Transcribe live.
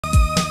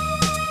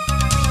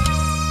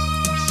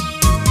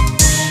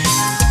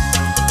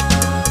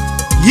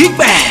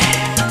Kpadeh.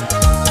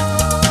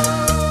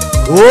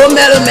 Oh,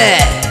 Melome.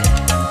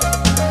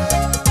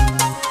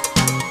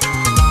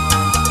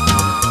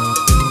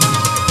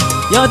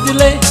 Your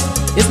delay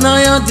is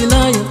not your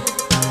denial.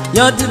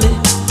 Your delay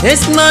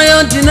is not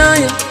your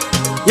denial.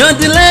 Your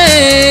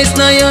delay is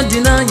not your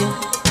denial.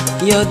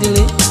 Your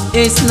delay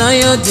is not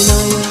your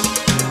denial.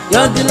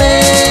 Your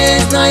delay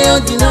is not your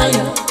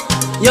denial.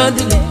 Your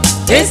delay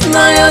is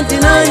not your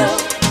denial.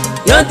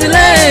 Your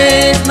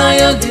delay is not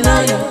your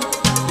denial.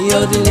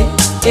 Your delay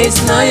is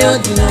not your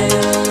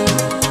denial.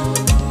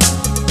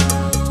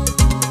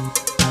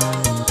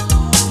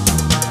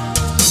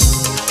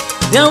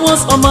 There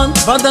was a man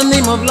by the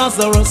name of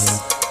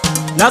Lazarus.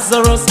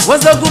 Lazarus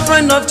was a good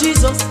friend of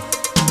Jesus.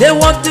 They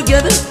walked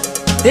together,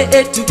 they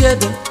ate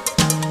together,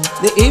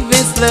 they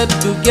even slept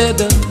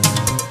together.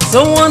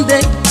 So one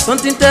day,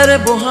 something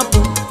terrible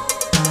happened.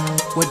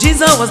 When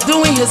Jesus was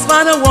doing his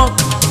father work,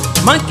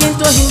 man came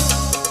to him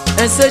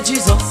and said,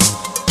 Jesus,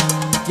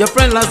 your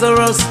friend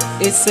Lazarus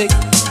is sick.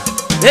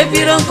 If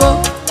you don't go,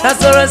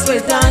 Lazarus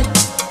will die.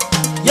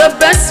 Your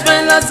best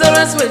friend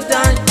Lazarus will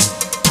die.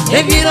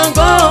 If you don't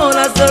go,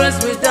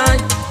 Lazarus will die.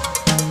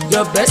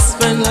 Your best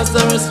friend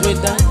Lazarus will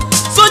die.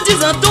 So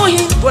Jesus told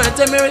him, go and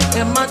tell Mary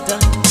and Martha.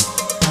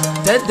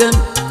 Tell them,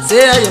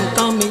 say I am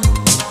coming.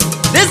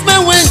 This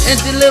man went and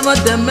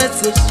delivered the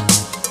message.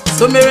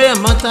 So Mary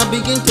and Martha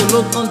begin to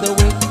look on the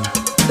way.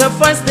 The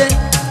first day,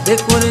 they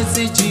couldn't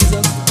see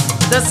Jesus.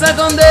 The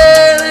second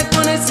day, they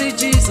couldn't see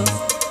Jesus.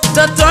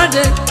 The third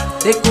day,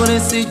 they couldn't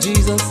see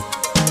Jesus.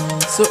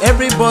 So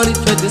everybody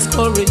felt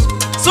discouraged.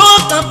 So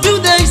after a few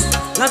days,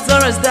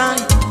 Lazarus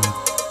died.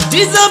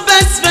 Jesus'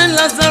 best friend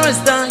Lazarus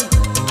died.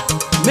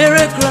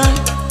 Mary cried,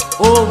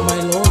 oh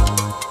my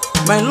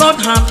Lord,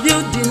 have you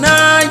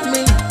denied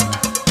me?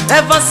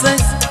 Ever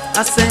since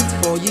I sent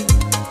for you,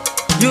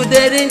 you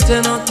didn't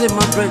turn until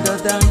my brother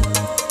died.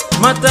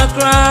 Martha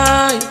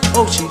cried,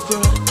 oh she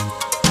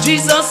cried,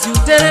 Jesus, you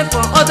did it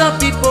for other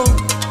people.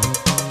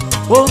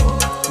 Oh,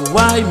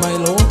 why my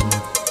Lord?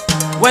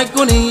 Why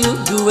couldn't you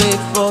do it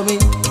for me?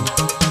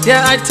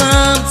 There are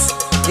times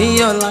in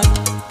your life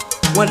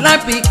when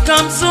life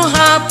becomes so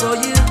hard for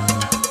you.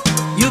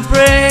 You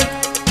pray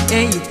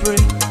and you pray,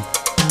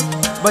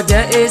 but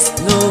there is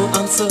no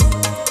answer.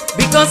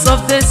 Because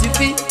of this you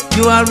feel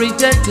you are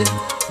rejected.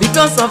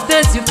 Because of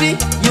this you feel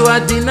you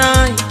are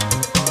denied.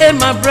 Hey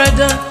my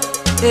brother,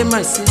 hey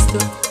my sister,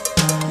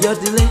 your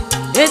delay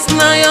is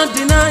not your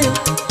denial.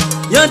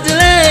 Your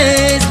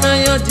delay is not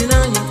your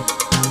denial.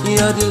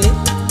 Your delay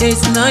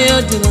is not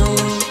your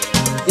denial.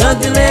 Your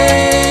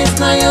delay is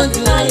not your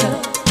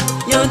denial.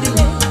 Your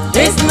delay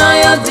is not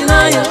your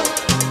denial.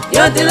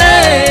 Your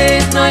delay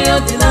is not your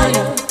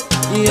denial.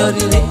 Your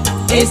delay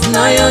is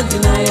not your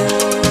denial.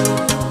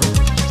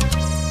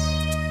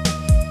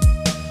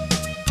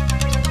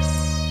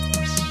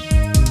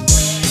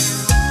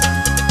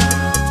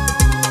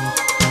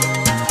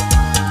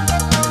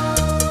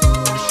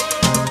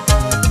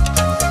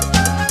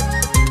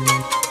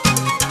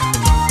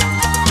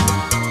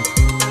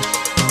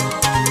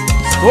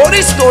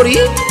 Story.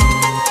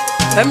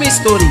 Tell me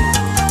story.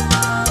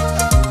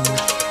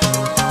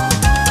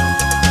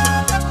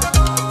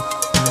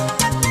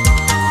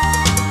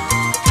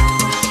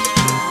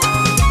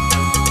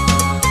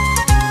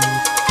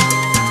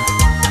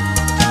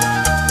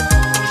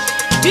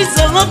 Jesus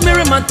loved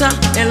Mary, Martha,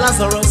 and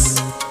Lazarus.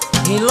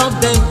 He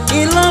loved them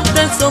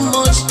so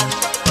much.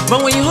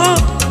 But when you heard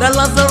that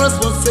Lazarus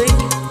was sick,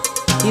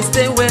 he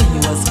stayed where he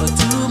was for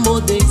 2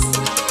 more days.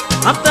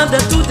 After the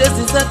 2 days,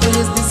 he said to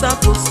his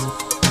disciples,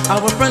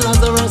 our friend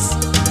Lazarus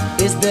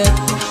is dead,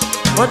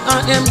 but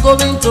I am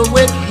going to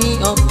wake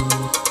him up,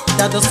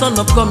 that the Son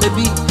of God may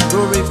be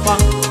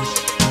glorified.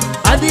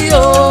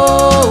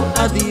 Adio,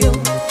 adio,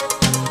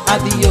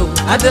 adio,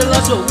 adio.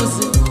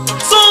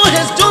 So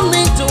his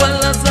journey to where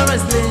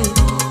Lazarus lay,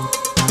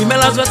 he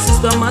met Lazarus'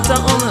 sister Martha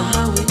on the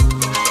highway.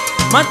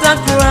 Martha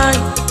cried,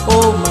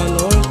 oh my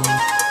Lord,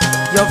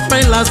 your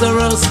friend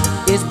Lazarus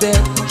is dead.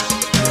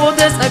 4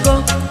 days ago,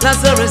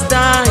 Lazarus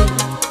died.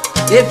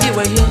 If you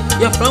were here,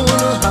 your friend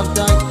wouldn't have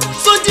died.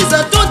 So Jesus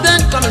told them,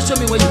 come and show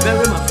me where you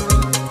bury my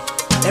friend.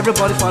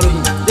 Everybody follow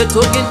him. They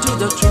took him to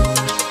the tomb.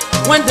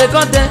 When they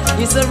got there,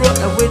 he said, roll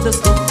away the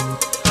stone.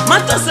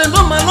 Martha said,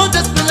 no, my Lord,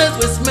 this place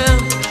will smell.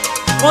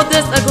 4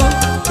 days ago,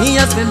 he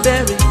has been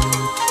buried.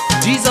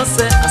 Jesus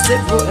said, I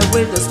said, roll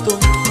away the stone.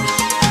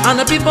 And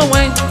the people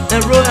went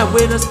and rolled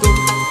away the stone.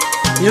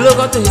 He looked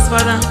up to his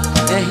father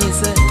and he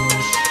said,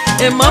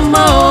 hey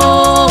mama,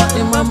 oh,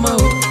 hey mama,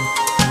 oh.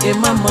 Hey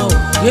mama,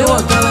 you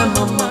are gonna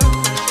mama.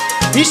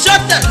 He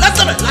shouted,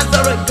 Lazarus,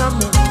 Lazarus, come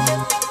on.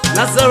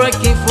 Lazarus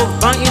came for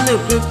fun in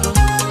the grave.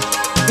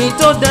 He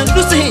told them,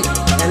 loosen him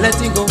and let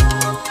him go.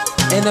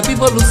 And the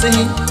people loosened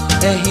him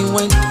and he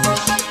went.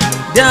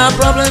 There are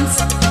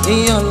problems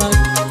in your life.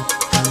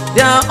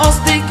 There are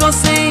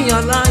obstacles in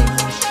your life.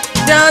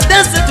 There are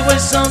dead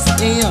situations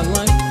in your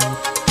life.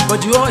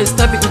 But you always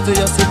step into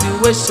your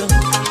situation.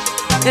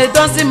 It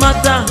doesn't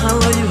matter how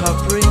long you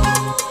have prayed.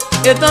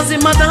 It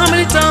doesn't matter how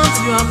many times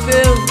you have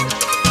failed.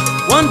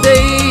 One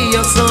day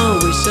your sun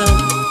will shine.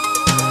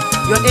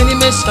 Your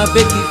enemies shall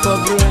beg you for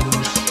bread.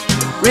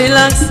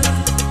 Relax,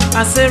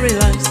 I say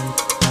relax,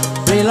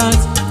 relax.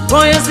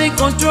 God is in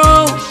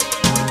control.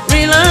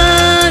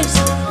 Relax,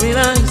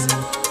 relax.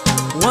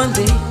 One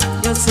day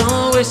your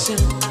soul will shine.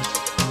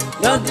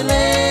 Your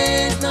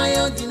delays, now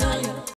your denial.